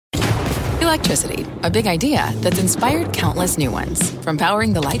Electricity, a big idea that's inspired countless new ones. From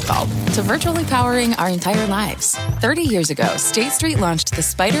powering the light bulb to virtually powering our entire lives. 30 years ago, State Street launched the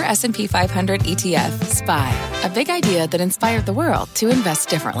SPDR S&P 500 ETF, SPY. A big idea that inspired the world to invest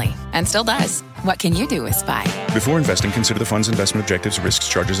differently. And still does. What can you do with SPY? Before investing, consider the fund's investment objectives, risks,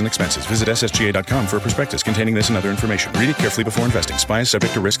 charges, and expenses. Visit ssga.com for a prospectus containing this and other information. Read it carefully before investing. SPY is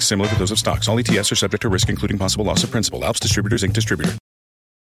subject to risks similar to those of stocks. All ETFs are subject to risk, including possible loss of principal. Alps Distributors, Inc. Distributor.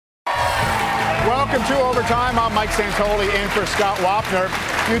 Welcome to Overtime. I'm Mike Santoli in for Scott Wapner.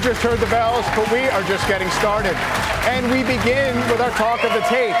 You just heard the bells, but we are just getting started. And we begin with our talk of the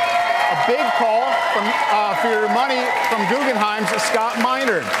tape. A big call for your money from Guggenheim's Scott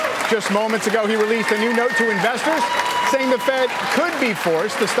Minerd. Just moments ago, he released a new note to investors saying the Fed could be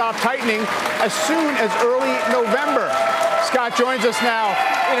forced to stop tightening as soon as early November. Scott joins us now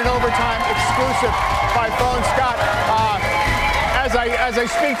in an Overtime exclusive by phone. Scott, as I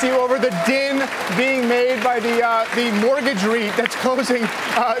speak to you over the din being made by the mortgage REIT that's closing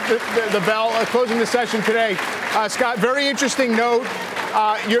the bell, closing the session today. Scott, very interesting note.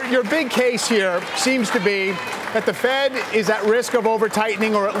 Your big case here seems to be that the Fed is at risk of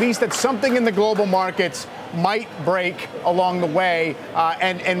over-tightening, or at least that something in the global markets might break along the way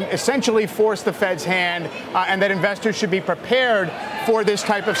and essentially force the Fed's hand, and that investors should be prepared for this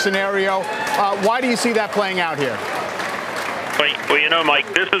type of scenario. Why do you see that playing out here? Well, you know,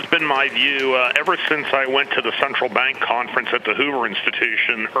 Mike, this has been my view ever since I went to the central bank conference at the Hoover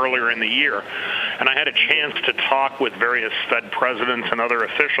Institution earlier in the year. And I had a chance to talk with various Fed presidents and other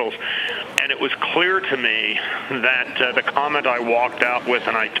officials. And it was clear to me that the comment I walked out with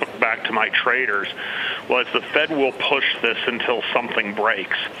and I took back to my traders was the Fed will push this until something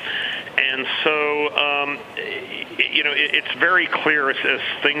breaks. And so, it's very clear as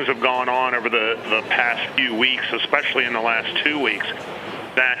things have gone on over the past few weeks, especially in the last 2 weeks,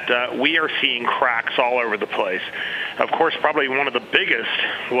 that we are seeing cracks all over the place. Of course, probably one of the biggest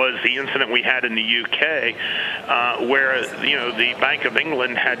was the incident we had in the UK, where the Bank of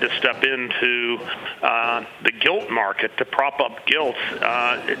England had to step into the gilt market to prop up gilts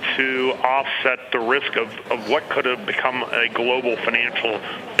to offset the risk of what could have become a global financial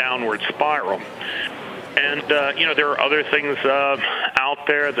downward spiral. And, there are other things out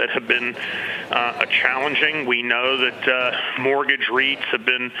there that have been challenging. We know that mortgage REITs have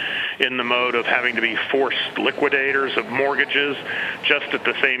been in the mode of having to be forced liquidators of mortgages, just at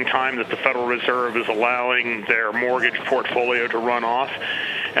the same time that the Federal Reserve is allowing their mortgage portfolio to run off.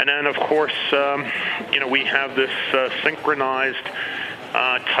 And then, of course, we have this synchronized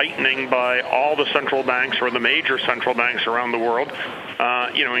tightening by all the central banks, or the major central banks around the world,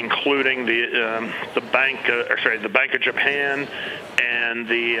 including the Bank of Japan and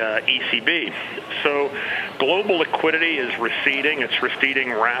the ECB. So global liquidity is receding. It's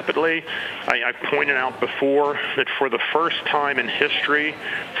receding rapidly. I pointed out before that for the first time in history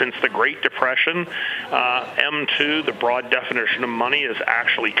since the Great Depression, M2, the broad definition of money, is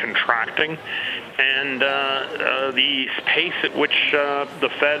actually contracting. And the pace at which the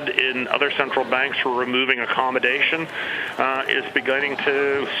Fed and other central banks are removing accommodation is beginning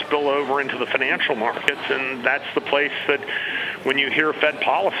to spill over into the financial markets. And that's the place that when you hear Fed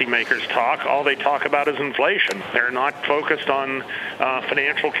policymakers talk, all they talk about is inflation. They're not focused on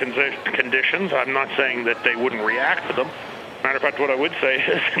financial conditions. I'm not saying that they wouldn't react to them. Matter of fact, what I would say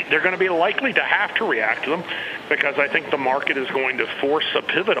is they're going to be likely to have to react to them, because I think the market is going to force a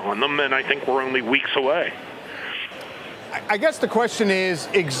pivot on them, and I think we're only weeks away. I guess the question is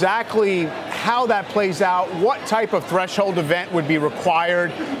exactly how that plays out, what type of threshold event would be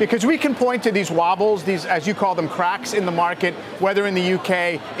required, because we can point to these wobbles, these, as you call them, cracks in the market, whether in the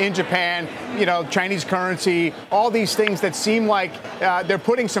UK, in Japan, Chinese currency, all these things that seem like they're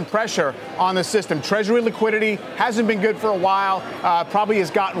putting some pressure on the system. Treasury liquidity hasn't been good for a while, probably has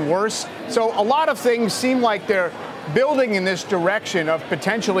gotten worse. So a lot of things seem like they're building in this direction of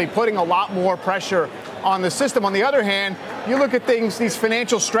potentially putting a lot more pressure on the system. On the other hand, you look at things, these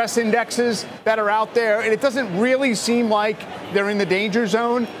financial stress indexes that are out there, and it doesn't really seem like they're in the danger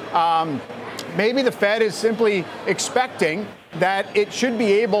zone. Maybe the Fed is simply expecting that it should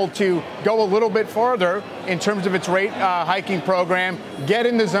be able to go a little bit farther in terms of its rate hiking program, get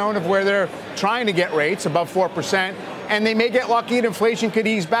in the zone of where they're trying to get rates above 4%, and they may get lucky and inflation could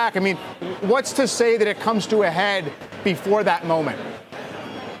ease back. I mean, what's to say that it comes to a head before that moment?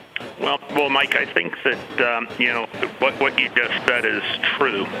 Well, Mike, I think that what you just said is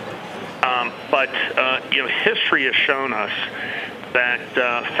true. But history has shown us that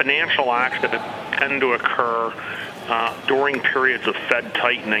financial accidents tend to occur during periods of Fed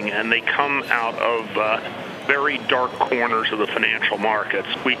tightening, and they come out of very dark corners of the financial markets.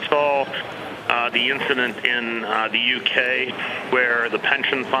 We saw the incident in the UK where the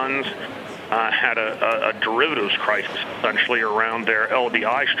pension funds had a derivatives crisis essentially around their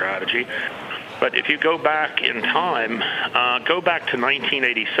LDI strategy. But if you go back in time, go back to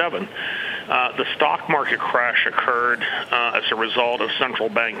 1987, the stock market crash occurred as a result of central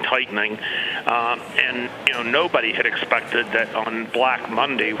bank tightening, and nobody had expected that on Black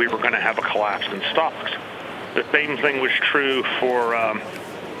Monday we were going to have a collapse in stocks. The same thing was true for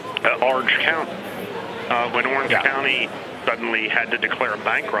Orange County. When Orange County suddenly had to declare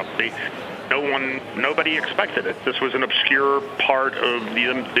bankruptcy, nobody expected it. This was an obscure part of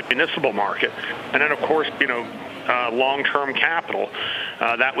the municipal market. And then, of course, long-term capital.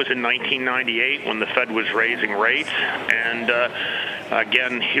 That was in 1998 when the Fed was raising rates. And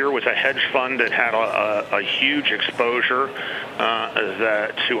again, here was a hedge fund that had a huge exposure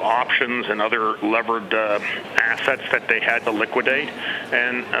to options and other levered assets that they had to liquidate.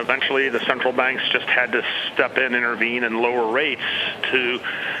 And eventually the central banks just had to step in, intervene, and lower rates to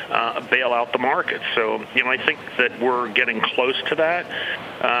bail out the market. So, I think that we're getting close to that.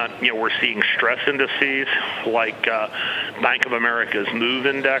 We're seeing stress indices like Bank of America's MOVE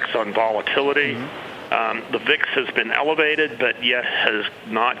index on volatility. The VIX has been elevated, but yet has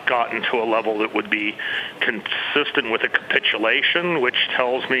not gotten to a level that would be consistent with a capitulation, which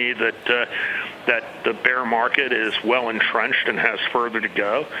tells me that the bear market is well entrenched and has further to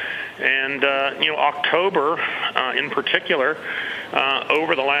go. And October, in particular,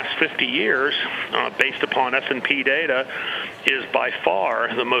 over the last 50 years, based upon S&P data, is by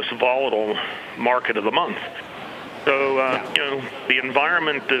far the most volatile market of the month. So, the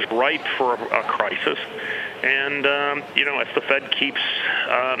environment is ripe for a crisis. And, as the Fed keeps,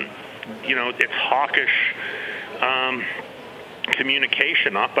 its hawkish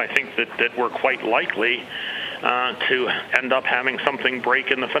communication up, I think that we're quite likely to end up having something break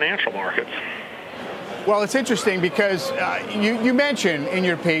in the financial markets. Well, it's interesting because you mentioned in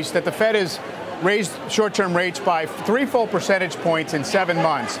your piece that the Fed has raised short-term rates by 3 full percentage points in 7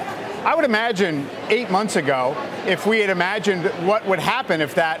 months. I would imagine 8 months ago, if we had imagined what would happen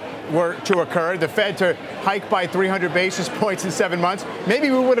if that were to occur, the Fed to hike by 300 basis points in 7 months, maybe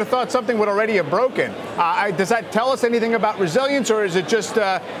we would have thought something would already have broken. Does that tell us anything about resilience, or is it just,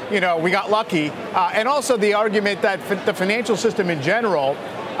 we got lucky? And also the argument that the financial system in general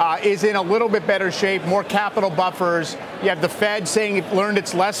is in a little bit better shape, more capital buffers. You have the Fed saying it learned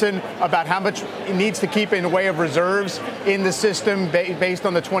its lesson about how much it needs to keep in the way of reserves in the system based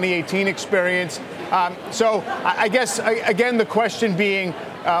on the 2018 experience. So I guess, again, the question being,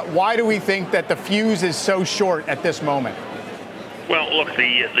 why do we think that the fuse is so short at this moment? Well, look,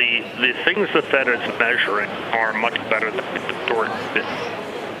 the things the Fed is measuring are much better than historically.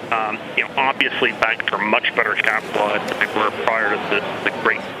 Obviously, banks are much better capitalized than they were prior to the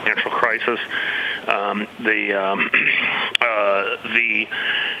great financial crisis.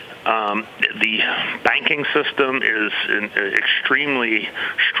 The banking system is in extremely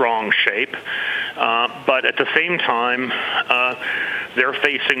strong shape, but at the same time, they're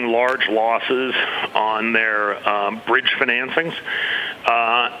facing large losses on their bridge financings.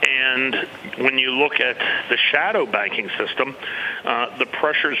 And when you look at the shadow banking system, the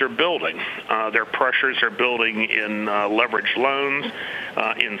pressures are building. Their pressures are building in leveraged loans,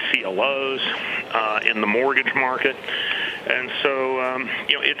 in CLOs, in the mortgage market. And so,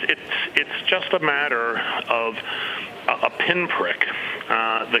 it's just a matter of a pinprick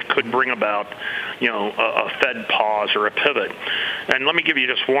that could bring about, a Fed pause or a pivot. And let me give you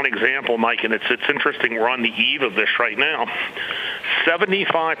just one example, Mike, and it's interesting. We're on the eve of this right now.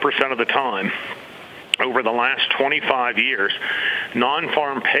 75% of the time, over the last 25 years,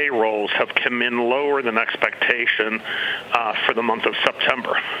 non-farm payrolls have come in lower than expectation for the month of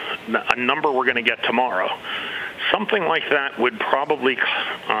September, a number we're going to get tomorrow. Something like that would probably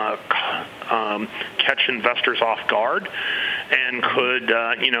catch investors off guard and could,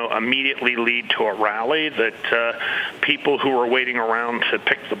 immediately lead to a rally that people who are waiting around to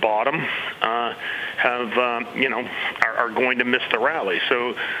pick the bottom are going to miss the rally.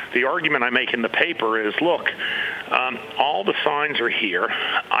 So the argument I make in the paper is, look, all the signs are here.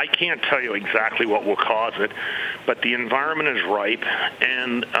 I can't tell you exactly what will cause it, but the environment is ripe,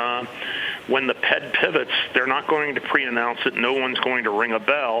 and when the Fed pivots, they're not going to pre-announce it. No one's going to ring a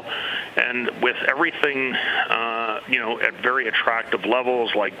bell. And with everything, at very attractive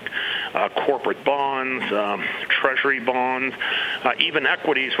levels like corporate bonds, treasury bonds, even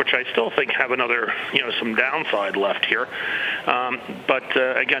equities, which I still think have another, some downside left here. But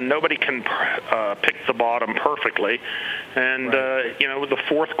again, nobody can pick the bottom perfectly. And, the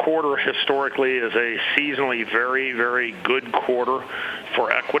fourth quarter historically is a seasonally very, very good quarter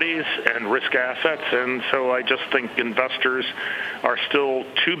for equities and risk assets. And so I just think investors are still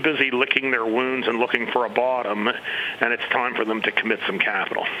too busy licking their wounds and looking for a bottom, and it's time for them to commit some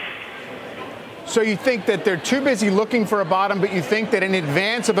capital. So you think that they're too busy looking for a bottom, but you think that in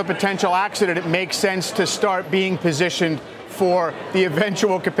advance of a potential accident, it makes sense to start being positioned for the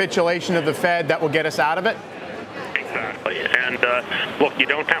eventual capitulation of the Fed that will get us out of it? Exactly. And look, you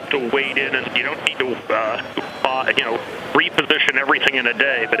don't have to wade in, and you don't need to, reposition everything in a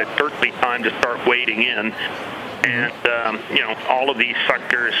day, but it's certainly time to start wading in. And, all of these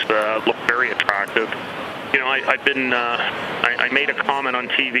sectors look very attractive. I made a comment on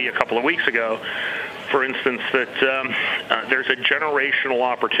TV a couple of weeks ago, for instance, that there's a generational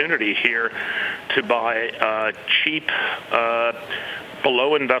opportunity here to buy cheap,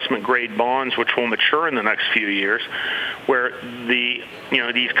 below investment grade bonds, which will mature in the next few years, where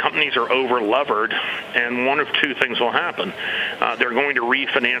these companies are over levered, and one of two things will happen. They're going to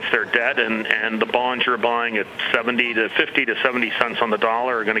refinance their debt, and the bonds you're buying at 50 to 70 cents on the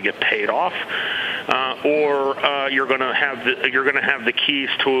dollar are going to get paid off, or you're going to have the keys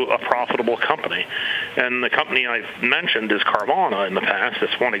to a profitable company. And the company I've mentioned is Carvana in the past.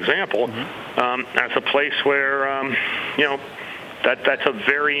 That's one example. That's a place where that's a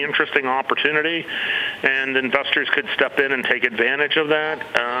very interesting opportunity, and investors could step in and take advantage of that.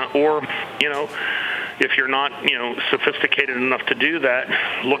 Or, if you're not, sophisticated enough to do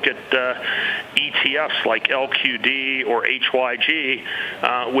that, look at ETFs like LQD or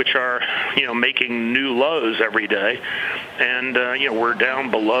HYG, which are, making new lows every day. And, we're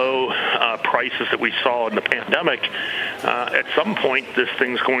down below prices that we saw in the pandemic. At some point, this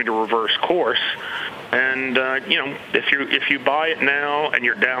thing's going to reverse course. And, if you buy it now and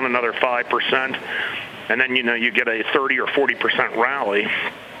you're down another 5%, and then, you get a 30 or 40% rally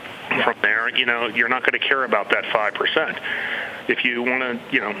from there, you're not going to care about that 5%. If you want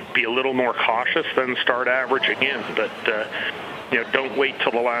to, be a little more cautious, then start averaging in. But, don't wait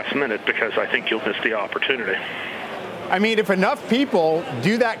till the last minute, because I think you'll miss the opportunity. I mean, if enough people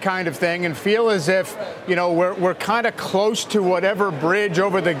do that kind of thing and feel as if, we're kind of close to whatever bridge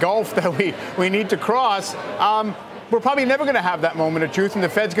over the Gulf that we need to cross, we're probably never going to have that moment of truth. And the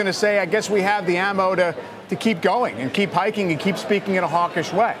Fed's going to say, I guess we have the ammo to keep going and keep hiking and keep speaking in a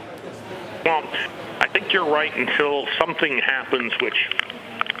hawkish way. Well, I think you're right until something happens which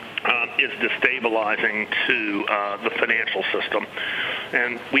is destabilizing to the financial system.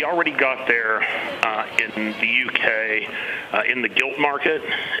 And we already got there in the UK in the gilt market,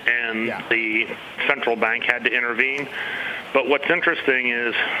 and the central bank had to intervene. But what's interesting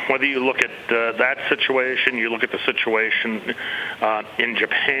is whether you look at that situation, you look at the situation in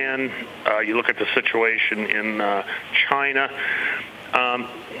Japan, you look at the situation in China,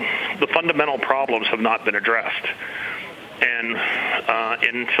 the fundamental problems have not been addressed. And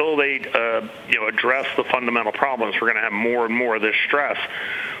until they, address the fundamental problems, we're going to have more and more of this stress.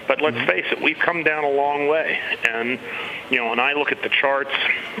 But let's face it, we've come down a long way. And, when I look at the charts,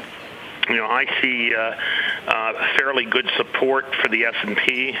 I see fairly good support for the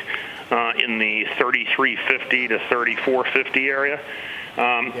S&P in the 3350 to 3450 area.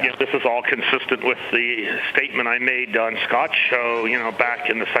 This is all consistent with the statement I made on Scott's show, back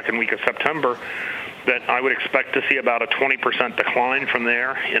in the second week of September, that I would expect to see about a 20% decline from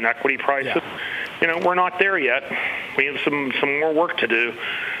there in equity prices. We're not there yet. We have some more work to do.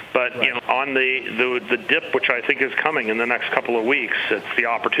 But, on the dip, which I think is coming in the next couple of weeks, it's the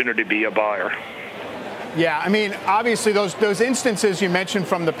opportunity to be a buyer. Yeah, I mean, obviously those instances you mentioned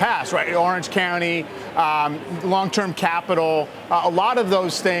from the past, right? Orange County, long-term capital, a lot of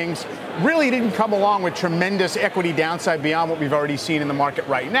those things really didn't come along with tremendous equity downside beyond what we've already seen in the market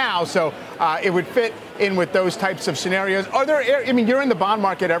right now. So it would fit in with those types of scenarios. Are there, you're in the bond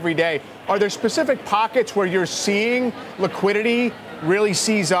market every day. Are there specific pockets where you're seeing liquidity really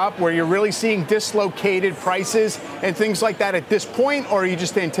seize up, where you're really seeing dislocated prices and things like that at this point, or are you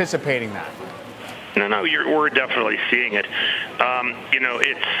just anticipating that? No, we're definitely seeing it.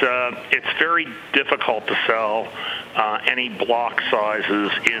 It's very difficult to sell any block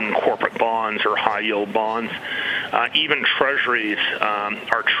sizes in corporate bonds or high yield bonds. Even treasuries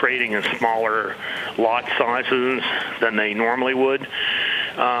are trading in smaller lot sizes than they normally would.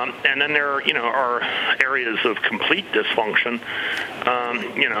 And then there are areas of complete dysfunction.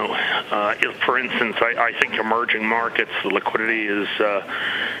 For instance, I think emerging markets, the liquidity is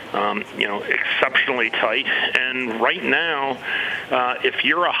exceptionally tight. And right now, if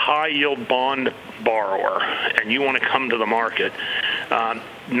you're a high-yield bond borrower and you want to come to the market,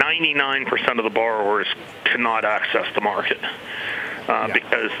 99% of the borrowers cannot access the market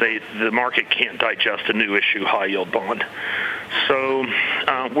because the market can't digest a new issue high-yield bond. So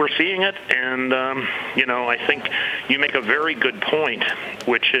we're seeing it, and, I think you make a very good point,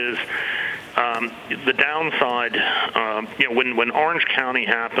 which is the downside, when Orange County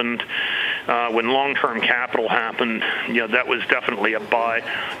happened, when long-term capital happened, that was definitely a buy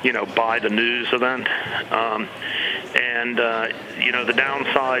the news event. The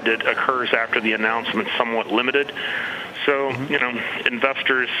downside that occurs after the announcement is somewhat limited. So,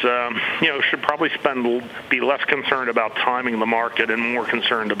 investors, should probably be less concerned about timing the market and more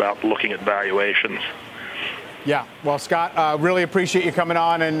concerned about looking at valuations. Yeah. Well, Scott, really appreciate you coming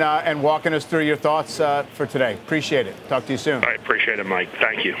on and walking us through your thoughts for today. Appreciate it. Talk to you soon. I appreciate it, Mike.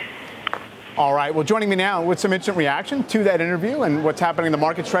 Thank you. All right. Well, joining me now with some instant reaction to that interview and what's happening in the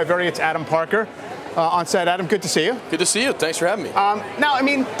markets, Triveri, it's Adam Parker. On set, Adam, good to see you. Good to see you. Thanks for having me. Now,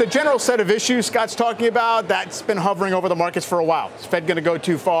 the general set of issues Scott's talking about, that's been hovering over the markets for a while. Is Fed going to go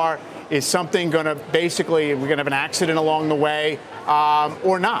too far? Is something going to we're going to have an accident along the way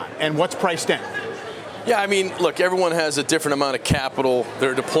or not? And what's priced in? Yeah, look, everyone has a different amount of capital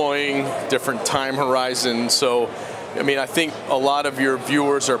they're deploying, different time horizons. So, I think a lot of your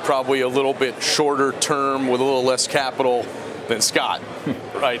viewers are probably a little bit shorter term with a little less capital than Scott,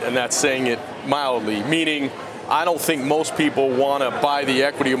 right? And that's saying it mildly, meaning I don't think most people want to buy the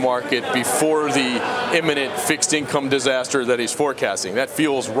equity market before the imminent fixed income disaster that he's forecasting. That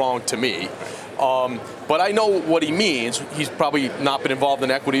feels wrong to me. But I know what he means. He's probably not been involved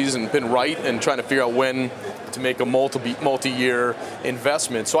in equities and been right and trying to figure out when to make a multi-year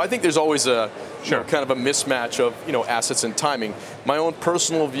investment. So I think there's always a kind of a mismatch of assets and timing. My own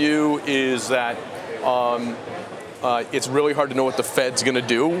personal view is that it's really hard to know what the Fed's going to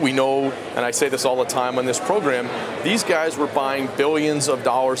do. We know, and I say this all the time on this program, these guys were buying billions of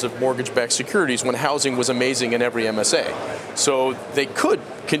dollars of mortgage-backed securities when housing was amazing in every MSA. So they could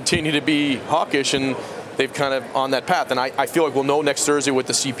continue to be hawkish, and they've kind of on that path. And I feel like we'll know next Thursday with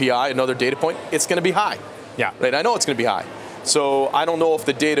the CPI, another data point, it's going to be high. Yeah. Right? I know it's going to be high. So I don't know if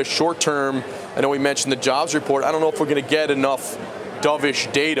the data short-term, I know we mentioned the jobs report, I don't know if we're going to get enough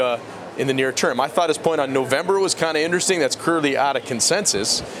dovish data in the near term. I thought his point on November was kind of interesting. That's clearly out of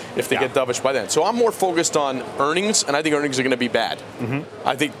consensus if they get dovish by then. So I'm more focused on earnings, and I think earnings are going to be bad. Mm-hmm.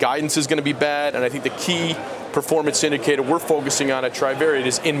 I think guidance is going to be bad, and I think the key performance indicator we're focusing on at Triveri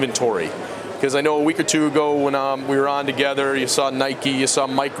is inventory. Because I know a week or two ago when we were on together, you saw Nike, you saw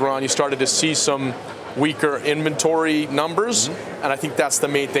Micron, you started to see some weaker inventory numbers, and I think that's the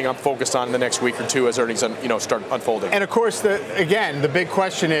main thing I'm focused on in the next week or two as earnings start unfolding. And of course, the big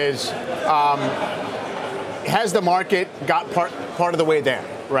question is, has the market got part of the way there,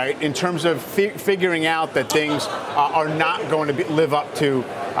 right? In terms of figuring out that things are not going to live up to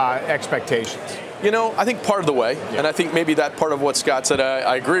expectations. I think part of the way, and I think maybe that part of what Scott said,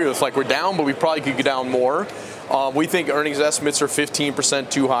 I agree with. Like, we're down, but we probably could go down more. We think earnings estimates are 15%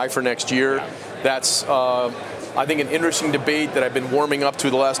 too high for next year. Yeah. That's, I think, an interesting debate that I've been warming up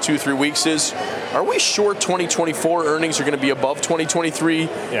to the last 2-3 weeks is, are we sure 2024 earnings are going to be above 2023?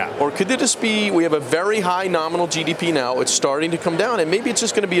 Yeah. Or could it just be, we have a very high nominal GDP now, it's starting to come down, and maybe it's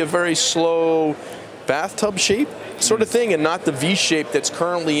just going to be a very slow bathtub shape sort of thing, and not the V shape that's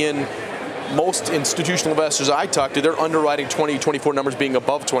currently in most institutional investors I talk to. They're underwriting 2024 numbers being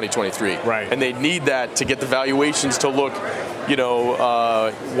above 2023. Right. And they need that to get the valuations to look,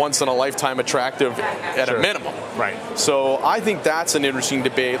 once in a lifetime attractive at a minimum. Right. So I think that's an interesting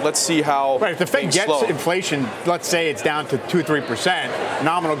debate. Let's see how. Right. If the Fed gets inflation, let's say it's down to 2-3%,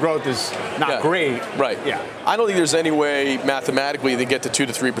 nominal growth is not great. Right. Yeah. I don't think there's any way mathematically they get to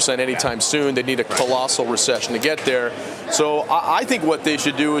 2-3% anytime soon. They need a colossal recession to get there. So I think what they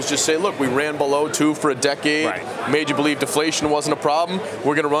should do is just say, look, we ran below 2 for a decade, made you believe deflation wasn't a problem.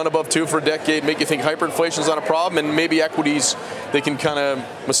 We're going to run above 2 for a decade, make you think hyperinflation is not a problem, and maybe equities, they can kind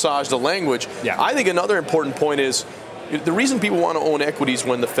of massage the language. Yeah. I think another important point is, the reason people want to own equities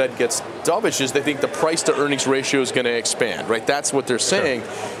when the Fed gets dovish is they think the price to earnings ratio is going to expand, right? That's what they're saying.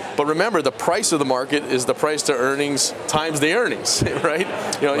 Sure. But remember, the price of the market is the price to earnings times the earnings, right?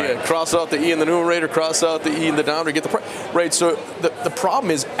 You cross out the E in the numerator, cross out the E in the denominator, get the price, right? So the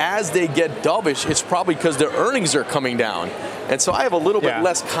problem is, as they get dovish, it's probably because their earnings are coming down. And so I have a little bit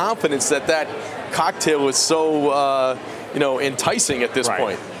less confidence that cocktail is so enticing at this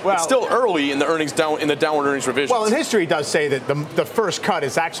point. Well, it's still early in the downward earnings revision. Well, and history does say that the first cut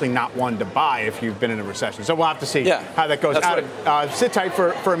is actually not one to buy if you've been in a recession. So we'll have to see how that goes. Adam, sit tight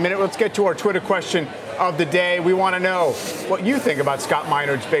for a minute. Let's get to our Twitter question of the day. We want to know what you think about Scott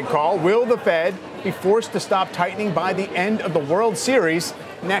Minerd's big call. Will the Fed be forced to stop tightening by the end of the World Series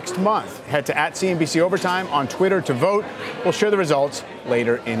next month? Head to @CNBC Overtime on Twitter to vote. We'll share the results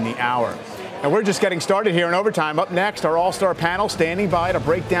later in the hour. And we're just getting started here in Overtime. Up next, our all-star panel standing by to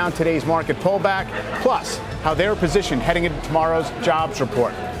break down today's market pullback, plus how they're positioned heading into tomorrow's jobs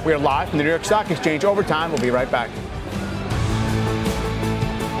report. We are live from the New York Stock Exchange. Overtime. We'll be right back.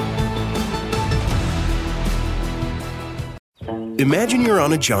 Imagine you're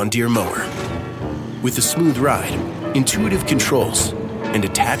on a John Deere mower with a smooth ride, intuitive controls, and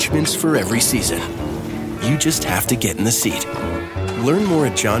attachments for every season. You just have to get in the seat. Learn more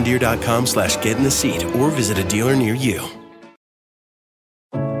at johndeere.com/get-in-the-seat or visit a dealer near you.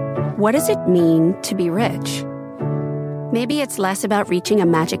 What does it mean to be rich? Maybe it's less about reaching a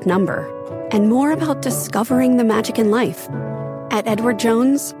magic number and more about discovering the magic in life. At Edward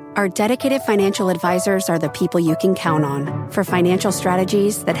Jones, our dedicated financial advisors are the people you can count on for financial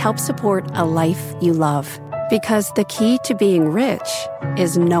strategies that help support a life you love. Because the key to being rich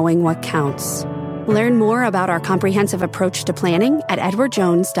is knowing what counts. Learn more about our comprehensive approach to planning at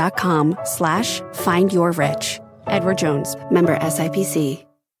edwardjones.com/findyourrich. Edward Jones, member SIPC.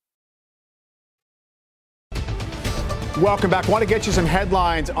 Welcome back. I want to get you some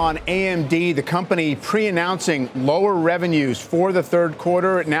headlines on AMD. The company pre-announcing lower revenues for the third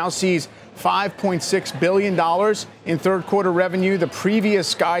quarter. It now sees $5.6 billion in third quarter revenue. The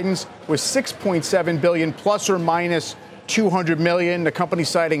previous guidance was $6.7 billion plus or minus $200 million. The company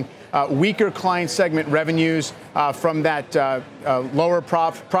citing weaker client segment revenues from that lower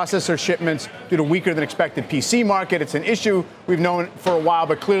processor shipments due to weaker than expected PC market. It's an issue we've known for a while,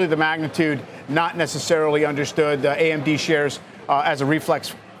 but clearly the magnitude not necessarily understood. AMD shares as a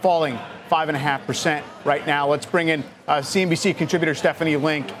reflex falling 5.5% right now. Let's bring in CNBC contributor Stephanie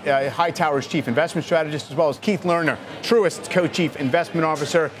Link, Hightower's chief investment strategist, as well as Keith Lerner, Truist's co-chief investment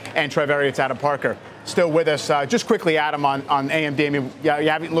officer, and Trev Ariets out of Parker. Still with us. Just quickly, Adam, on AMD. I mean, you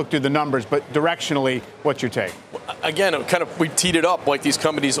haven't looked through the numbers, but directionally, what's your take? Again, we teed it up like these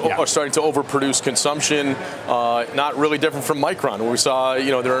companies are starting to overproduce consumption. Not really different from Micron, where we saw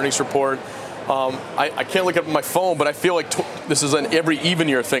their earnings report. I can't look up my phone, but I feel like this is an every even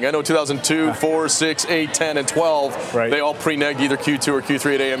year thing. I know 2002, 4, 6, 8, 10, and 12, they all pre-negged either Q2 or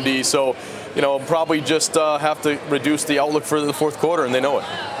Q3 at AMD. So, probably just have to reduce the outlook for the fourth quarter, and they know it.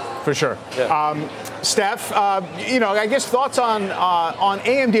 For sure. Yeah. Steph, I guess thoughts on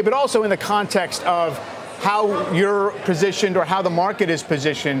AMD, but also in the context of how you're positioned or how the market is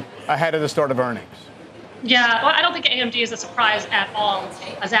positioned ahead of the start of earnings. Yeah, well, I don't think AMD is a surprise at all.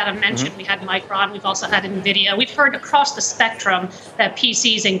 As Adam mentioned, we had Micron. We've also had NVIDIA. We've heard across the spectrum that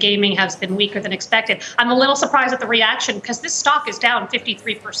PCs and gaming has been weaker than expected. I'm a little surprised at the reaction because this stock is down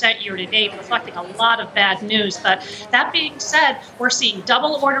 53% year to date, reflecting a lot of bad news. But that being said, we're seeing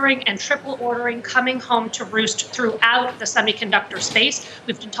double ordering and triple ordering coming home to roost throughout the semiconductor space.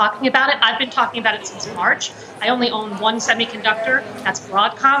 We've been talking about it. I've been talking about it since March. I only own one semiconductor. That's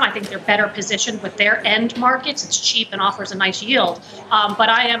Broadcom. I think they're better positioned with their end markets. It's cheap and offers a nice yield. But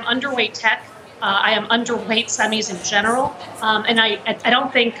I am underweight tech. I am underweight semis in general. And I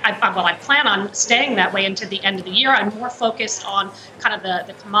don't think, I plan on staying that way into the end of the year. I'm more focused on kind of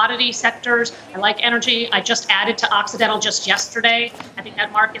the commodity sectors. I like energy. I just added to Occidental just yesterday. I think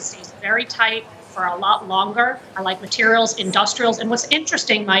that market stays very tight for a lot longer. I like materials, industrials. And what's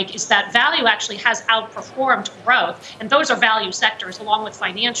interesting, Mike, is that value actually has outperformed growth. And those are value sectors along with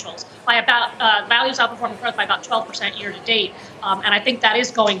financials. Value's outperformed growth by about 12% year to date. And I think that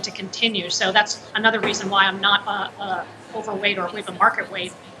is going to continue. So that's another reason why I'm not overweight or even market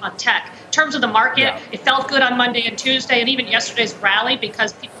weight on tech. In terms of the market, it felt good on Monday and Tuesday and even yesterday's rally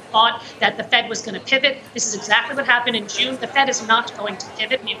because people thought that the Fed was going to pivot. This is exactly what happened in June. The Fed is not going to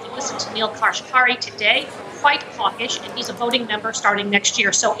pivot. And if you listen to Neil Kashkari today, quite hawkish, and he's a voting member starting next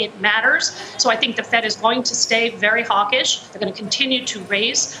year. So it matters. So I think the Fed is going to stay very hawkish. They're going to continue to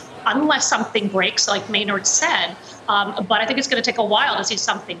raise unless something breaks, like Maynard said. But I think it's going to take a while to see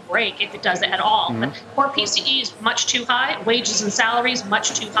something break, if it does at all. But core PCE is much too high. Wages and salaries,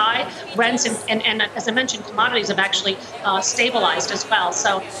 much too high. Rents and as I mentioned, commodities have actually stabilized as well.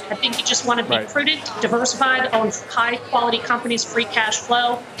 So I think you just want to be prudent, diversified, own high-quality companies, free cash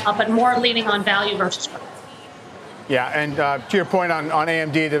flow, but more leaning on value versus growth. Yeah, and to your point on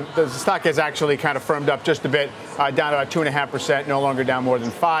AMD, the stock has actually kind of firmed up just a bit, down about 2.5%, no longer down more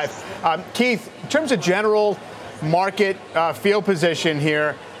than 5%. Keith, in terms of general market field position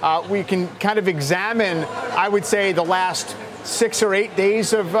here, we can kind of examine, I would say, the last 6 or 8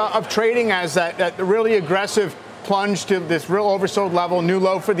 days of trading as that really aggressive plunge to this real oversold level, new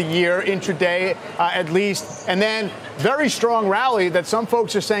low for the year, intraday at least, and then very strong rally that some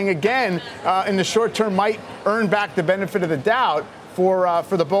folks are saying again in the short term might earn back the benefit of the doubt for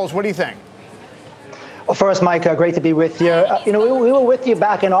the bulls. What do you think? Well, first, Mike, great to be with you. We were with you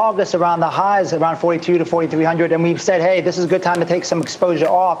back in August around the highs, around 42 to 4,300, and we've said, hey, this is a good time to take some exposure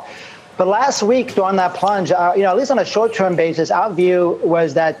off. But last week during that plunge, at least on a short-term basis, our view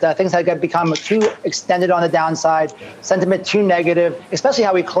was that things had become too extended on the downside, sentiment too negative, especially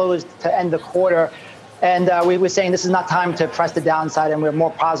how we closed to end the quarter. And we were saying this is not time to press the downside, and we're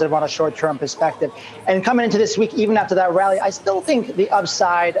more positive on a short-term perspective. And coming into this week, even after that rally, I still think the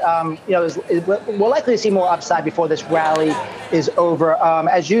upside, we're likely to see more upside before this rally is over.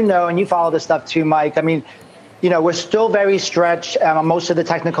 As you know, and you follow this stuff too, Mike, I mean, we're still very stretched on most of the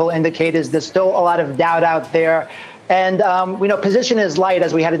technical indicators. There's still a lot of doubt out there. And we know position is light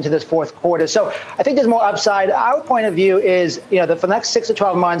as we head into this fourth quarter. So I think there's more upside. Our point of view is, that for the next 6 to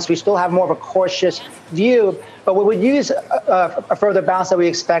 12 months, we still have more of a cautious view. But we would use a further bounce that we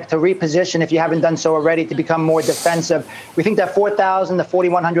expect to reposition, if you haven't done so already, to become more defensive. We think that 4,000 to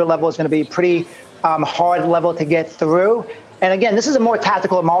 4,100 level is going to be a pretty hard level to get through. And again, this is a more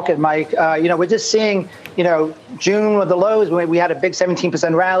tactical market, Mike. We're just seeing, June with the lows, we had a big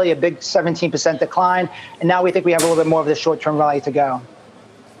 17% rally, a big 17% decline. And now we think we have a little bit more of this short-term rally to go.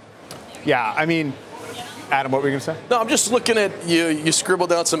 Yeah, I mean, Adam, what were you going to say? No, I'm just looking at you scribbled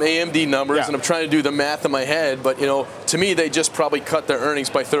down some AMD numbers, and I'm trying to do the math in my head. But, to me, they just probably cut their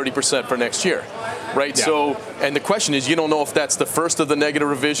earnings by 30% for next year, right? Yeah. So, and the question is, you don't know if that's the first of the negative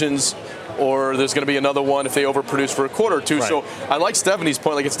revisions or there's going to be another one if they overproduce for a quarter or two. Right. So I like Stephanie's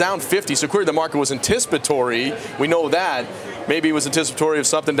point. Like, it's down 50. So clearly the market was anticipatory. We know that. Maybe it was anticipatory of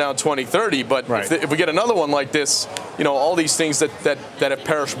something down 20, 30. But if we get another one like this, all these things that have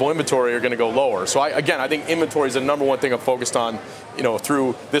perishable inventory are going to go lower. So I think inventory is the number one thing I'm focused on,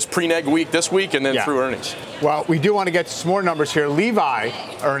 through this pre-neg week this week and then through earnings. Well, we do want to get some more numbers here. Levi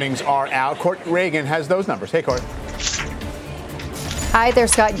earnings are out. Courtney Reagan has those numbers. Hey, Court. Hi there,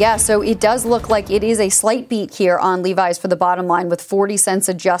 Scott. Yeah, so it does look like it is a slight beat here on Levi's for the bottom line with 40 cents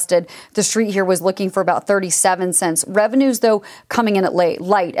adjusted. The street here was looking for about 37 cents. Revenues, though, coming in at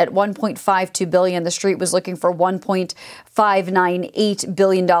light at $1.52 billion. The street was looking for $1.598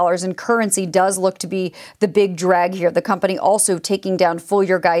 billion. And currency does look to be the big drag here. The company also taking down full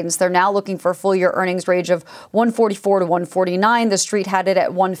year guidance. They're now looking for a full year earnings range of 144 to 149. The street had it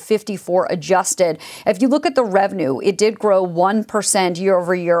at 154 adjusted. If you look at the revenue, it did grow 1% year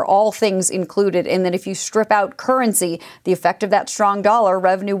over year, all things included. And then if you strip out currency, the effect of that strong dollar,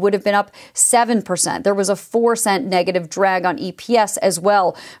 revenue would have been up 7%. There was a 4-cent negative drag on EPS as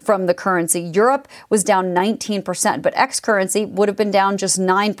well from the currency. Europe was down 19%, but ex-currency would have been down just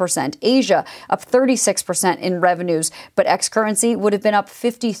 9%. Asia up 36% in revenues, but ex-currency would have been up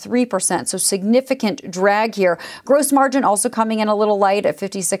 53%. So significant drag here. Gross margin also coming in a little light at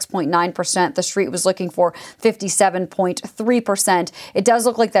 56.9%. The street was looking for 57.3%. It does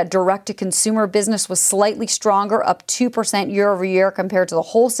look like that direct-to-consumer business was slightly stronger, up 2% year over year compared to the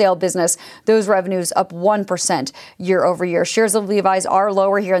wholesale business. Those revenues up 1% year over year. Shares of Levi's are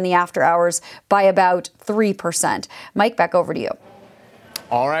lower here in the after hours by about 3%. Mike, back over to you.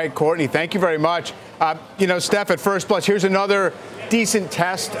 All right, Courtney, thank you very much. Steph, at first blush, here's another decent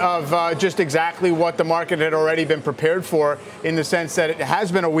test of just exactly what the market had already been prepared for, in the sense that it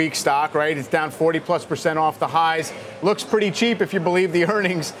has been a weak stock, right? It's down 40+% off the highs. Looks pretty cheap if you believe the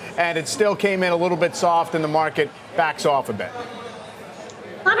earnings, and it still came in a little bit soft, and the market backs off a bit.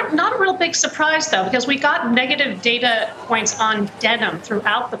 Not a real big surprise, though, because we got negative data points on denim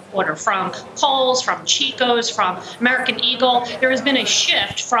throughout the quarter from Kohl's, from Chico's, from American Eagle. There has been a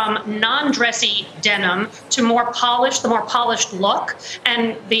shift from non-dressy denim to the more polished look,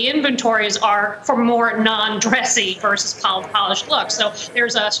 and the inventories are for more non-dressy versus polished look. So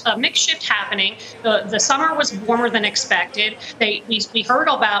there's a mixed shift happening. The summer was warmer than expected. We heard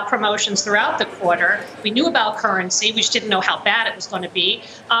about promotions throughout the quarter. We knew about currency. We just didn't know how bad it was going to be.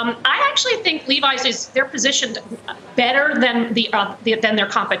 I actually think Levi's they're positioned better than their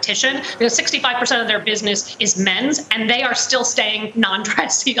competition, because 65% of their business is men's, and they are still staying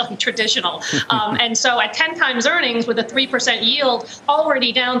non-dressy, traditional. And so at 10 times earnings with a 3% yield,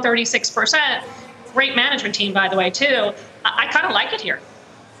 already down 36%, great management team, by the way, too. I kind of like it here.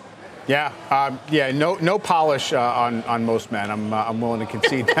 Yeah, no polish on most men. I'm willing to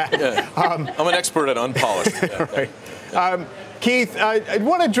concede that. I'm an expert at unpolished. Right. Keith, I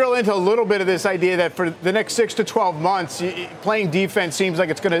want to drill into a little bit of this idea that for the next 6 to 12 months, playing defense seems like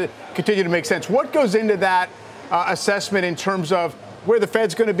it's going to continue to make sense. What goes into that assessment in terms of where the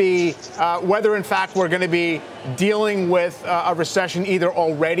Fed's going to be, whether, in fact, we're going to be dealing with a recession either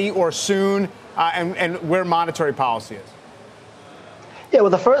already or soon, and where monetary policy is? Yeah, well,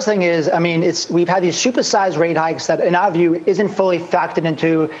 the first thing is, I mean, we've had these supersized rate hikes that, in our view, isn't fully factored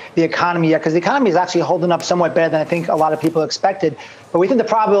into the economy yet, because the economy is actually holding up somewhat better than I think a lot of people expected. But we think the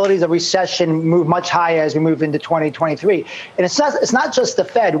probabilities of recession move much higher as we move into 2023. And it's not just the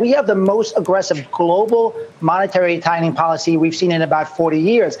Fed. We have the most aggressive global monetary tightening policy we've seen in about 40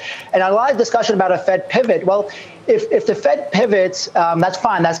 years. And a lot of discussion about a Fed pivot. Well, if the Fed pivots, that's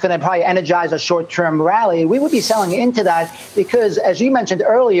fine. That's going to probably energize a short-term rally. We would be selling into that because, as you mentioned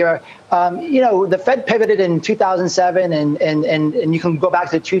earlier, the Fed pivoted in 2007, and you can go back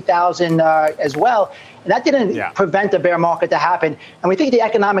to 2000 as well. And that didn't prevent the bear market to happen. And we think the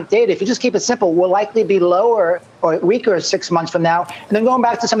economic data, if you just keep it simple, will likely be lower or weaker 6 months from now. And then going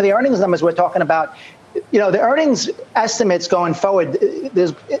back to some of the earnings numbers we're talking about, the earnings estimates going forward,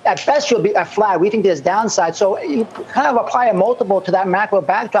 at best you'll be flat. We think there's downside. So you kind of apply a multiple to that macro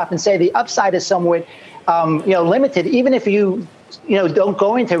backdrop and say the upside is somewhat, limited, even if you don't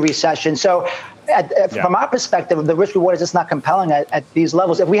go into recession. So from our perspective, the risk reward is just not compelling at these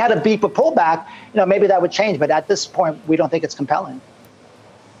levels. If we had a deeper pullback, maybe that would change. But at this point, we don't think it's compelling.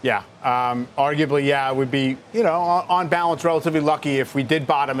 Yeah, arguably, it would be, on balance, relatively lucky if we did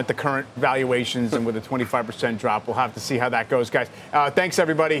bottom at the current valuations, and with a 25% drop. We'll have to see how that goes, guys. Thanks,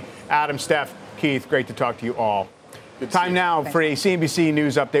 everybody. Adam, Steph, Keith, great to talk to you all. Time now for a CNBC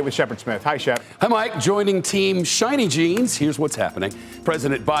News update with Shepard Smith. Hi, Shep. Hi, Mike. Joining Team Shiny Jeans, here's what's happening.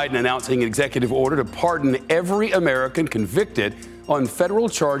 President Biden announcing an executive order to pardon every American convicted on federal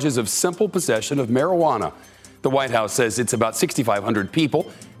charges of simple possession of marijuana. The White House says it's about 6,500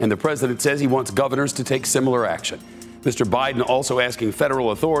 people, and the president says he wants governors to take similar action. Mr. Biden also asking federal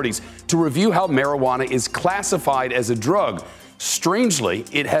authorities to review how marijuana is classified as a drug. Strangely,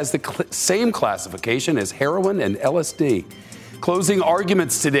 it has the same classification as heroin and LSD. Closing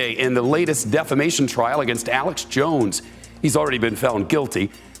arguments today in the latest defamation trial against Alex Jones. He's already been found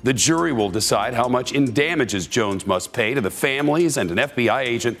guilty. The jury will decide how much in damages Jones must pay to the families and an FBI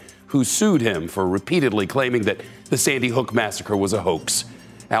agent who sued him for repeatedly claiming that the Sandy Hook massacre was a hoax.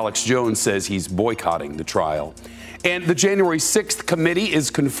 Alex Jones says he's boycotting the trial. And the January 6th committee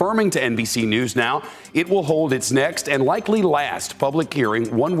is confirming to NBC News now it will hold its next and likely last public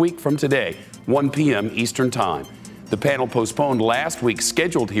hearing 1 week from today, 1 p.m. Eastern Time. The panel postponed last week's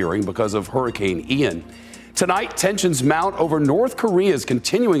scheduled hearing because of Hurricane Ian. Tonight, tensions mount over North Korea's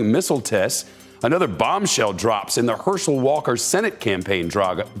continuing missile tests. Another bombshell drops in the Herschel Walker Senate campaign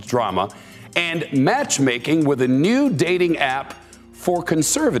drama, and matchmaking with a new dating app for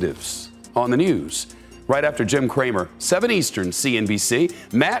conservatives on the news. Right after Jim Cramer, 7 Eastern,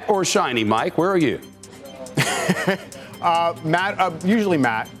 CNBC. Matt or Shiny, Mike, where are you? Matt, usually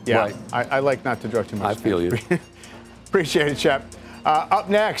Matt. Yeah, right. I like not to joke too much. I feel you. Appreciate it, Shep. Up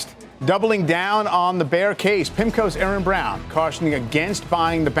next, doubling down on the bear case, PIMCO's Erin Browne cautioning against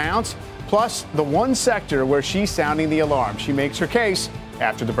buying the bounce, plus the one sector where she's sounding the alarm. She makes her case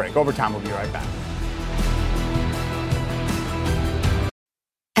after the break. Overtime, we'll be right back.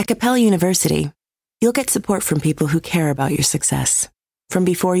 At Capella University, you'll get support from people who care about your success. From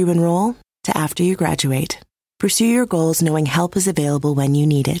before you enroll to after you graduate, pursue your goals knowing help is available when you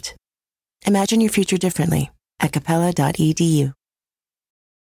need it. Imagine your future differently at capella.edu.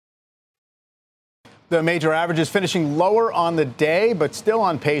 The major averages finishing lower on the day, but still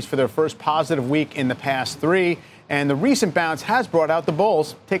on pace for their first positive week in the past 3. And the recent bounce has brought out the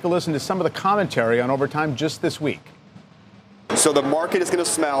bulls. Take a listen to some of the commentary on Overtime just this week. So the market is going to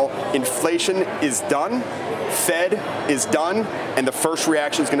smell inflation is done, Fed is done, and the first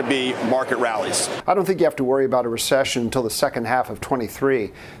reaction is going to be market rallies. I don't think you have to worry about a recession until the second half of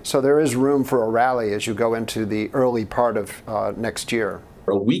 23. So there is room for a rally as you go into the early part of next year.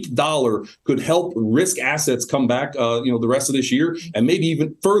 A weak dollar could help risk assets come back, the rest of this year and maybe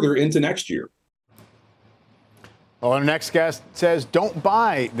even further into next year. Well, our next guest says don't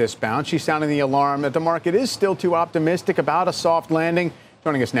buy this bounce. She's sounding the alarm that the market is still too optimistic about a soft landing.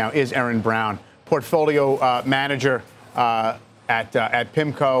 Joining us now is Erin Browne, portfolio manager at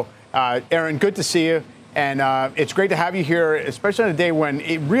PIMCO. Erin, good to see you. And it's great to have you here, especially on a day when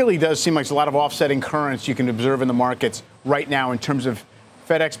it really does seem like there's a lot of offsetting currents you can observe in the markets right now in terms of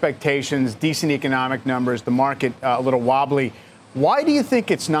Fed expectations, decent economic numbers, the market a little wobbly. Why do you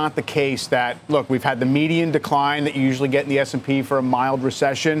think it's not the case that, look, we've had the median decline that you usually get in the S&P for a mild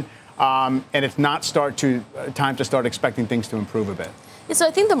recession, and it's not time to start expecting things to improve a bit? So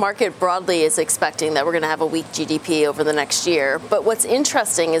I think the market broadly is expecting that we're going to have a weak GDP over the next year. But what's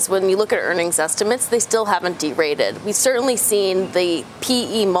interesting is when you look at earnings estimates, they still haven't derated. We've certainly seen the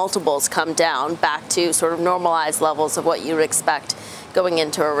PE multiples come down back to sort of normalized levels of what you would expect going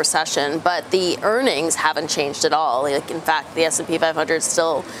into a recession, but the earnings haven't changed at all. Like, in fact, the S&P 500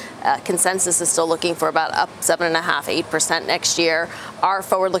 still, consensus is still looking for about up 7.5%, 8% next year. Our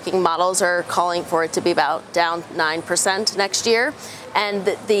forward-looking models are calling for it to be about down 9% next year. And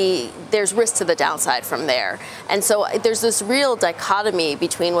there's risk to the downside from there. And so there's this real dichotomy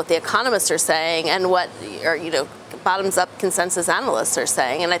between what the economists are saying and what, bottoms-up consensus analysts are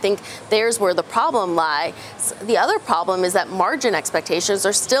saying. And I think there's where the problem lies. The other problem is that margin expectations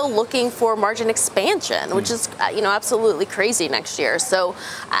are still looking for margin expansion, which is, absolutely crazy next year. So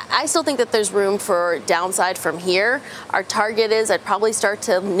I still think that there's room for downside from here. Our target is I'd probably start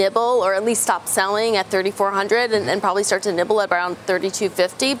to nibble or at least stop selling at 3,400 and probably start to nibble at around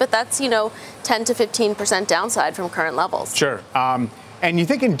 3,250. But that's, 10 to 15% downside from current levels. Sure. And you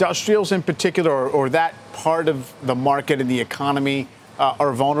think industrials in particular or that part of the market and the economy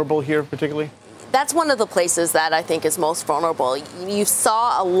are vulnerable here particularly? That's one of the places that I think is most vulnerable. You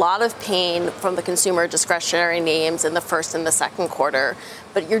saw a lot of pain from the consumer discretionary names in the first and the second quarter,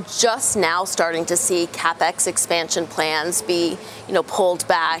 but you're just now starting to see CapEx expansion plans be, pulled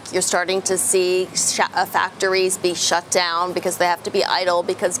back. You're starting to see factories be shut down because they have to be idle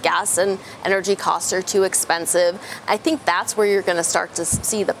because gas and energy costs are too expensive. I think that's where you're going to start to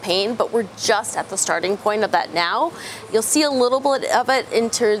see the pain, but we're just at the starting point of that now. You'll see a little bit of it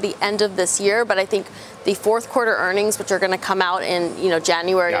into the end of this year, but I think the fourth quarter earnings, which are going to come out in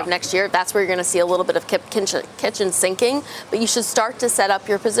January of next year, that's where you're going to see a little bit of kitchen sinking. But you should start to set up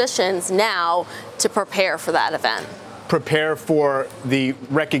your positions now to prepare for that event. Prepare for the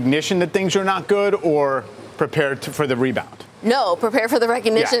recognition that things are not good, or prepare for the rebound? No, prepare for the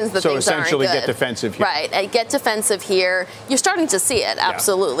recognitions that things aren't good. So essentially get defensive here. Right, and get defensive here. You're starting to see it,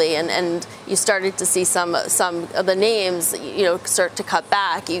 absolutely, and you started to see some of the names, start to cut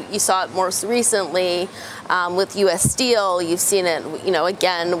back. You saw it most recently with U.S. Steel. You've seen it,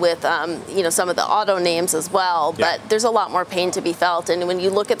 again with, some of the auto names as well. Yeah. But there's a lot more pain to be felt. And when you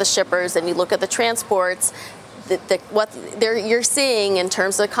look at the shippers and you look at the transports, what you're seeing in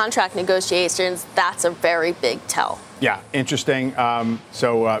terms of contract negotiations, that's a very big tell. Yeah, interesting.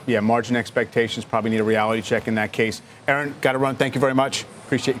 Margin expectations probably need a reality check in that case. Aaron, got to run. Thank you very much.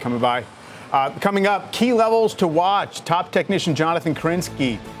 Appreciate you coming by. Coming up, key levels to watch. Top technician Jonathan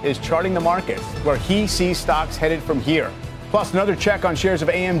Krinsky is charting the markets where he sees stocks headed from here. Plus, another check on shares of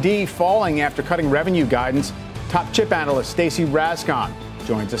AMD falling after cutting revenue guidance. Top chip analyst Stacy Rasgon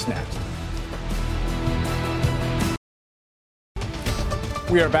joins us next.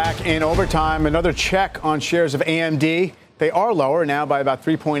 We are back in overtime. Another check on shares of AMD. They are lower now by about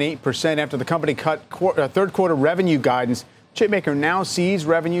 3.8% after the company cut third quarter revenue guidance. Chipmaker now sees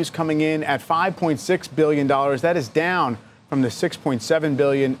revenues coming in at $5.6 billion. That is down from the $6.7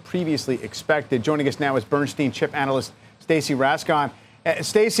 billion previously expected. Joining us now is Bernstein chip analyst Stacy Rasgon.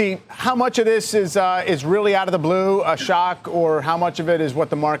 Stacy, how much of this is really out of the blue, a shock, or how much of it is what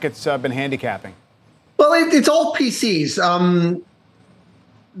the market's been handicapping? Well, it's all PCs.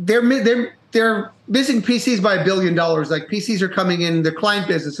 They're missing PCs by $1 billion. Like, PCs are coming in, the client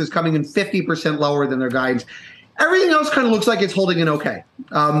business is coming in 50% lower than their guidance. Everything else kind of looks like it's holding in okay.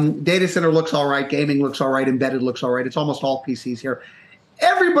 Data center looks all right. Gaming looks all right. Embedded looks all right. It's almost all PCs here.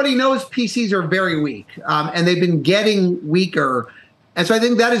 Everybody knows PCs are very weak, and they've been getting weaker. And so I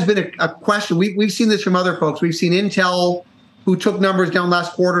think that has been a question. We've seen this from other folks. We've seen Intel, who took numbers down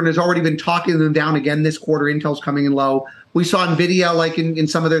last quarter and has already been talking them down again this quarter. Intel's coming in low. We saw NVIDIA, like in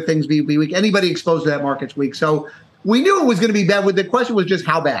some of their things, be weak. Anybody exposed to that market's weak. So we knew it was going to be bad. The question was just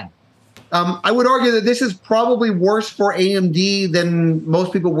how bad. I would argue that this is probably worse for AMD than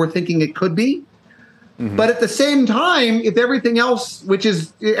most people were thinking it could be. Mm-hmm. But at the same time, if everything else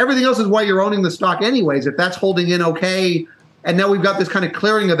is why you're owning the stock anyways, if that's holding in okay, and now we've got this kind of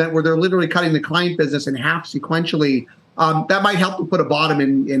clearing event where they're literally cutting the client business in half sequentially, that might help to put a bottom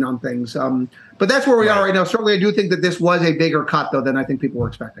in on things. But that's where we are right now. Certainly, I do think that this was a bigger cut, though, than I think people were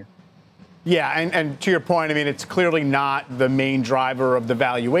expecting. Yeah, and to your point, I mean, it's clearly not the main driver of the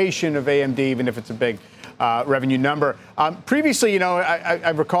valuation of AMD, even if it's a big revenue number. Previously, I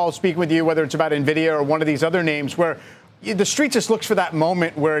recall speaking with you, whether it's about NVIDIA or one of these other names, where the street just looks for that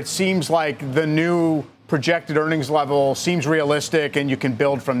moment where it seems like the new projected earnings level seems realistic and you can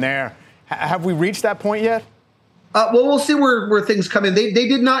build from there. Have we reached that point yet? Well, we'll see where things come in. They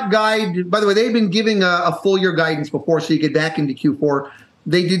did not guide. By the way, they've been giving a full year guidance before, so you get back into Q4.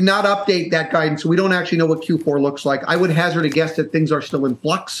 They did not update that guidance, so we don't actually know what Q4 looks like. I would hazard a guess that things are still in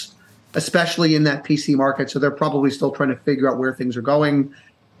flux, especially in that PC market. So they're probably still trying to figure out where things are going.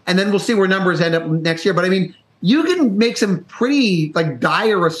 And then we'll see where numbers end up next year. But I mean, you can make some pretty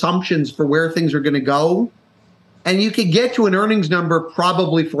dire assumptions for where things are going to go. And you could get to an earnings number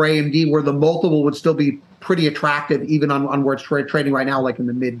probably for AMD where the multiple would still be pretty attractive, even on where it's trading right now, like in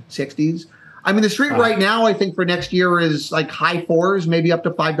the mid 60s. I mean, the street right now, I think for next year is like high fours, maybe up to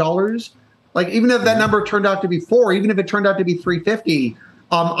 $5. Like even if that number turned out to be 4, even if it turned out to be 350,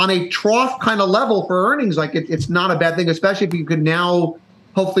 on a trough kind of level for earnings, like it's not a bad thing, especially if you could now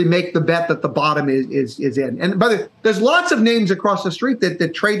hopefully make the bet that the bottom is in. And by the way, there's lots of names across the street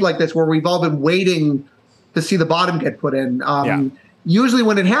that trade like this where we've all been waiting to see the bottom get put in. Usually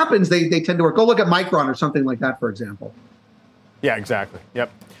when it happens, they tend to work. Go look at Micron or something like that, for example. Yeah, exactly.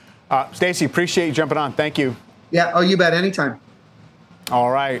 Yep. Stacey, appreciate you jumping on. Thank you. Yeah. Oh, you bet. Anytime.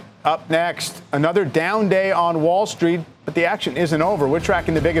 All right. Up next, another down day on Wall Street, but the action isn't over. We're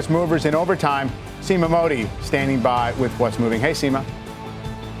tracking the biggest movers in overtime. Seema Modi standing by with what's moving. Hey, Seema.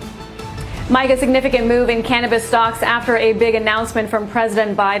 Mike, a significant move in cannabis stocks after a big announcement from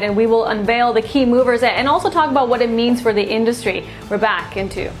President Biden. We will unveil the key movers and also talk about what it means for the industry. We're back in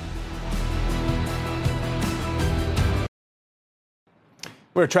 2.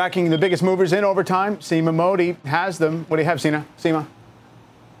 We're tracking the biggest movers in overtime. Seema Modi has them. What do you have, Seema?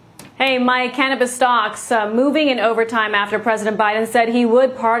 Hey, Mike, cannabis stocks moving in overtime after President Biden said he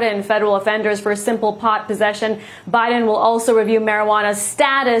would pardon federal offenders for simple pot possession. Biden will also review marijuana's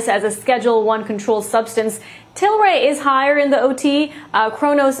status as a Schedule I controlled substance. Tilray is higher in the OT.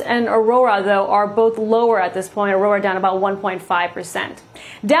 Cronos and Aurora, though, are both lower at this point. Aurora down about 1.5%.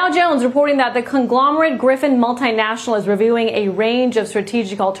 Dow Jones reporting that the conglomerate Griffin Multinational is reviewing a range of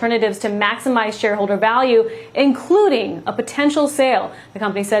strategic alternatives to maximize shareholder value, including a potential sale. The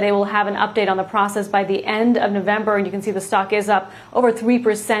company said it will have an update on the process by the end of November, and you can see the stock is up over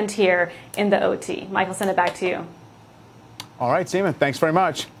 3% here in the OT. Michael, send it back to you. All right, Seema, thanks very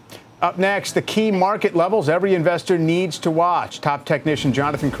much. Up next, the key market levels every investor needs to watch. Top technician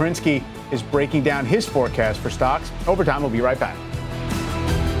Jonathan Krinsky is breaking down his forecast for stocks. Overtime, we'll be right back.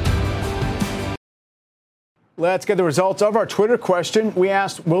 Let's get the results of our Twitter question. We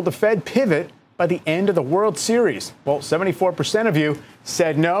asked, will the Fed pivot by the end of the World Series? Well, 74% of you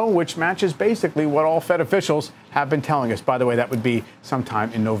said no, which matches basically what all Fed officials have been telling us. By the way, that would be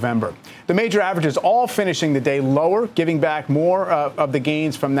sometime in November. The major averages all finishing the day lower, giving back more of the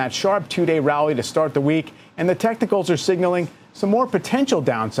gains from that sharp 2-day rally to start the week. And the technicals are signaling some more potential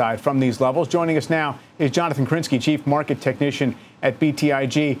downside from these levels. Joining us now is Jonathan Krinsky, Chief Market Technician at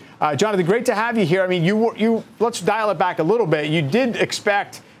BTIG. Jonathan, great to have you here. I mean, you let's dial it back a little bit. You did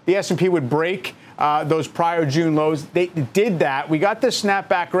expect the S&P would break those prior June lows. They did that. We got this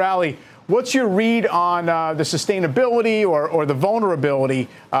snapback rally. What's your read on the sustainability or the vulnerability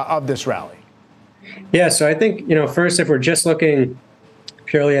of this rally? Yeah, so I think, first, if we're just looking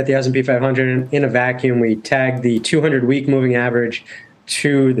purely at the S&P 500 in a vacuum, we tagged the 200-week moving average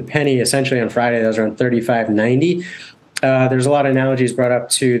to the penny essentially on Friday. That was around 35.90. There's a lot of analogies brought up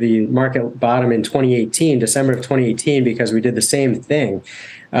to the market bottom in 2018, December of 2018, because we did the same thing.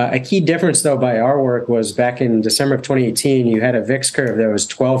 A key difference, though, by our work was back in December of 2018, you had a VIX curve that was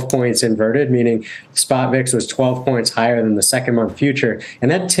 12 points inverted, meaning spot VIX was 12 points higher than the second-month future. And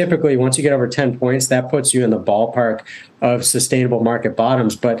that typically, once you get over 10 points, that puts you in the ballpark of sustainable market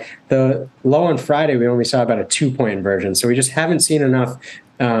bottoms. But the low on Friday, we only saw about a 2-point inversion. So we just haven't seen enough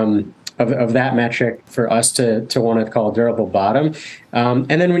of that metric for us to want to call a durable bottom. And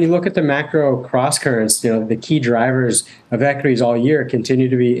then when you look at the macro cross currents, the key drivers of equities all year continue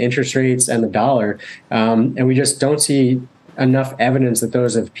to be interest rates and the dollar. And we just don't see enough evidence that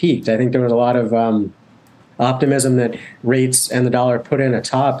those have peaked. I think there was a lot of optimism that rates and the dollar put in a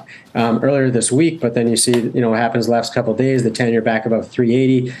top earlier this week, but then you see, what happens the last couple of days, the 10-year back above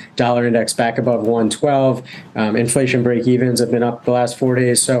 380, dollar index back above 112, inflation break-evens have been up the last 4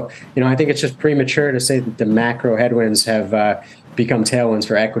 days. So, I think it's just premature to say that the macro headwinds have become tailwinds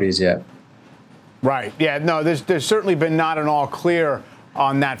for equities yet. Right. Yeah, no, there's certainly been not an all clear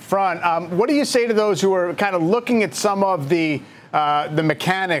on that front. What do you say to those who are kind of looking at some of the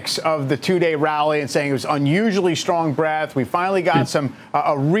mechanics of the 2-day rally and saying it was unusually strong breadth? We finally got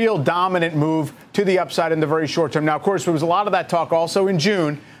a real dominant move to the upside in the very short term. Now, of course, there was a lot of that talk also in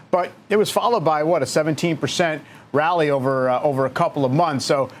June, but it was followed by, a 17% rally over a couple of months.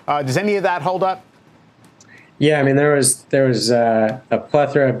 So does any of that hold up? Yeah, I mean, there was a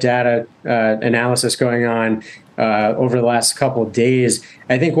plethora of data analysis going on over the last couple of days.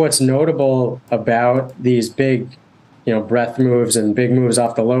 I think what's notable about these big breadth moves and big moves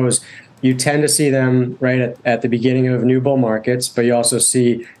off the lows, you tend to see them right at the beginning of new bull markets, but you also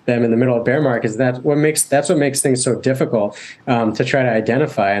see them in the middle of bear markets. That's what makes things so difficult to try to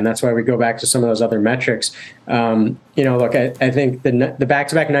identify, and that's why we go back to some of those other metrics. Look, I think the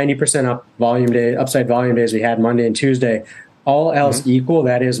back-to-back 90% up volume day, upside volume days we had Monday and Tuesday, all else equal,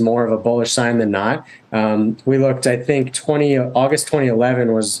 that is more of a bullish sign than not. We looked, I think, August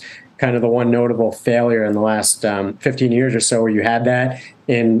 2011 was kind of the one notable failure in the last 15 years or so, where you had that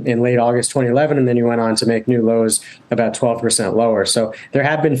in late August 2011, and then you went on to make new lows about 12% lower. So there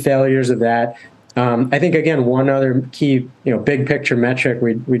have been failures of that. I think, again, one other key, big picture metric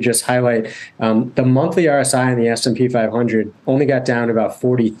we just highlight, the monthly RSI in the S&P 500 only got down to about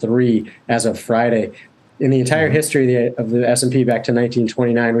 43 as of Friday. In the entire history of the S&P back to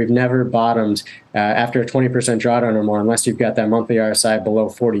 1929, we've never bottomed after a 20% drawdown or more, unless you've got that monthly RSI below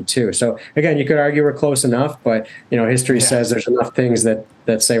 42. So again, you could argue we're close enough, but history says there's enough things that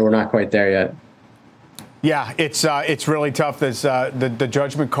say we're not quite there yet. Yeah, it's really tough. There's the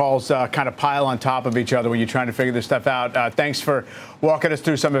judgment calls kind of pile on top of each other when you're trying to figure this stuff out. Thanks for walking us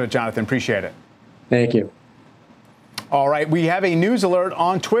through some of it, Jonathan. Appreciate it. Thank you. All right, we have a news alert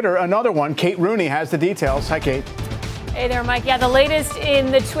on Twitter, another one. Kate Rooney has the details. Hi, Kate. Hey there, Mike. Yeah, the latest in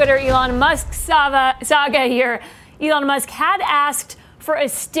the Twitter Elon Musk saga here. Elon Musk had asked for a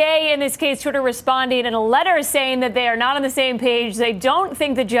stay, in this case, Twitter responding in a letter saying that they are not on the same page. They don't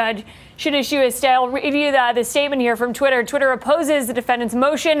think the judge should issue a stay. I'll read you the statement here from Twitter. Twitter opposes the defendant's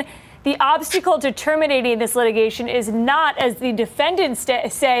motion. The obstacle to terminating this litigation is not, as the defendants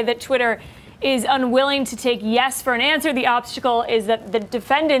say, that Twitter is unwilling to take yes for an answer. The obstacle is that the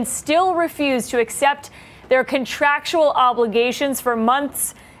defendants still refuse to accept their contractual obligations for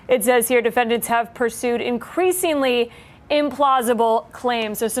months. It says here defendants have pursued increasingly implausible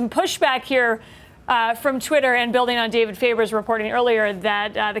claims. So some pushback here from Twitter, and building on David Faber's reporting earlier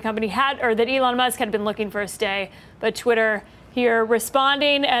that the company that Elon Musk had been looking for a stay, but Twitter here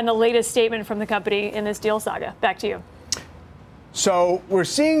responding, and the latest statement from the company in this deal saga. Back to you. So we're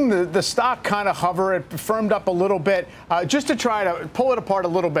seeing the stock kind of hover. It firmed up a little bit just to try to pull it apart a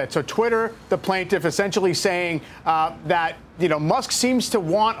little bit. So Twitter, the plaintiff, essentially saying that Musk seems to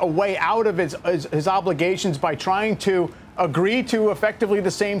want a way out of his obligations by trying to agree to effectively the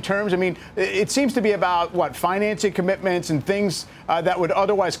same terms. I mean, it seems to be about financing commitments and things that would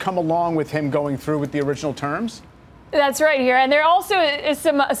otherwise come along with him going through with the original terms. That's right here. And there also is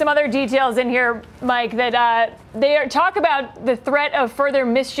some other details in here, Mike, that they talk about the threat of further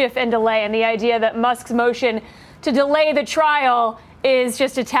mischief and delay, and the idea that Musk's motion to delay the trial is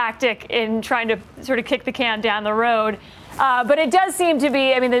just a tactic in trying to sort of kick the can down the road. But it does seem to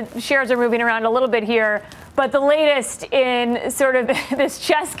be, the shares are moving around a little bit here, but the latest in sort of this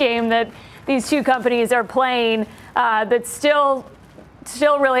chess game that these two companies are playing that's still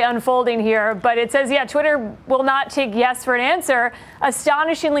really unfolding here. But it says, Twitter will not take yes for an answer.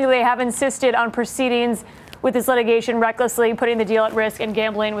 Astonishingly, they have insisted on proceedings with this litigation, recklessly putting the deal at risk and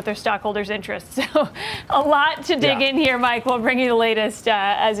gambling with their stockholders' interests. So a lot to dig in here, Mike. We'll bring you the latest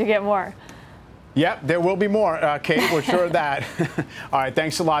as you get more. Yep, there will be more, Kate. We're sure of that. All right,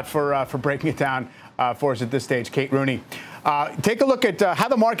 thanks a lot for breaking it down for us at this stage, Kate Rooney. Take a look at how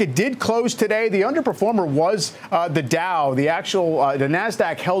the market did close today. The underperformer was the Dow. The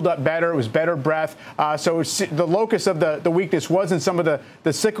NASDAQ held up better. It was better breath. So the locus of the weakness was in some of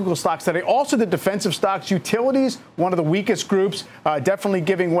the cyclical stocks today. Also the defensive stocks. Utilities, one of the weakest groups, definitely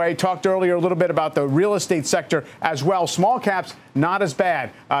giving way. Talked earlier a little bit about the real estate sector as well. Small caps, not as bad,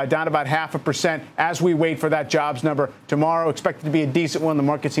 down about 0.5% as we wait for that jobs number tomorrow. Expected to be a decent one. The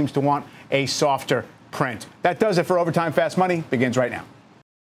market seems to want a softer print. That does it for Overtime Fast Money. Begins right now.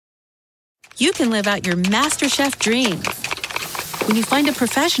 You can live out your MasterChef dreams when you find a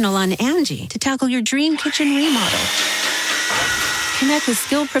professional on Angie to tackle your dream kitchen remodel. Connect with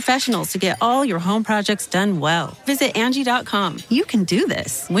skilled professionals to get all your home projects done well. Visit Angie.com. You can do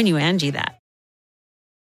this when you Angie that.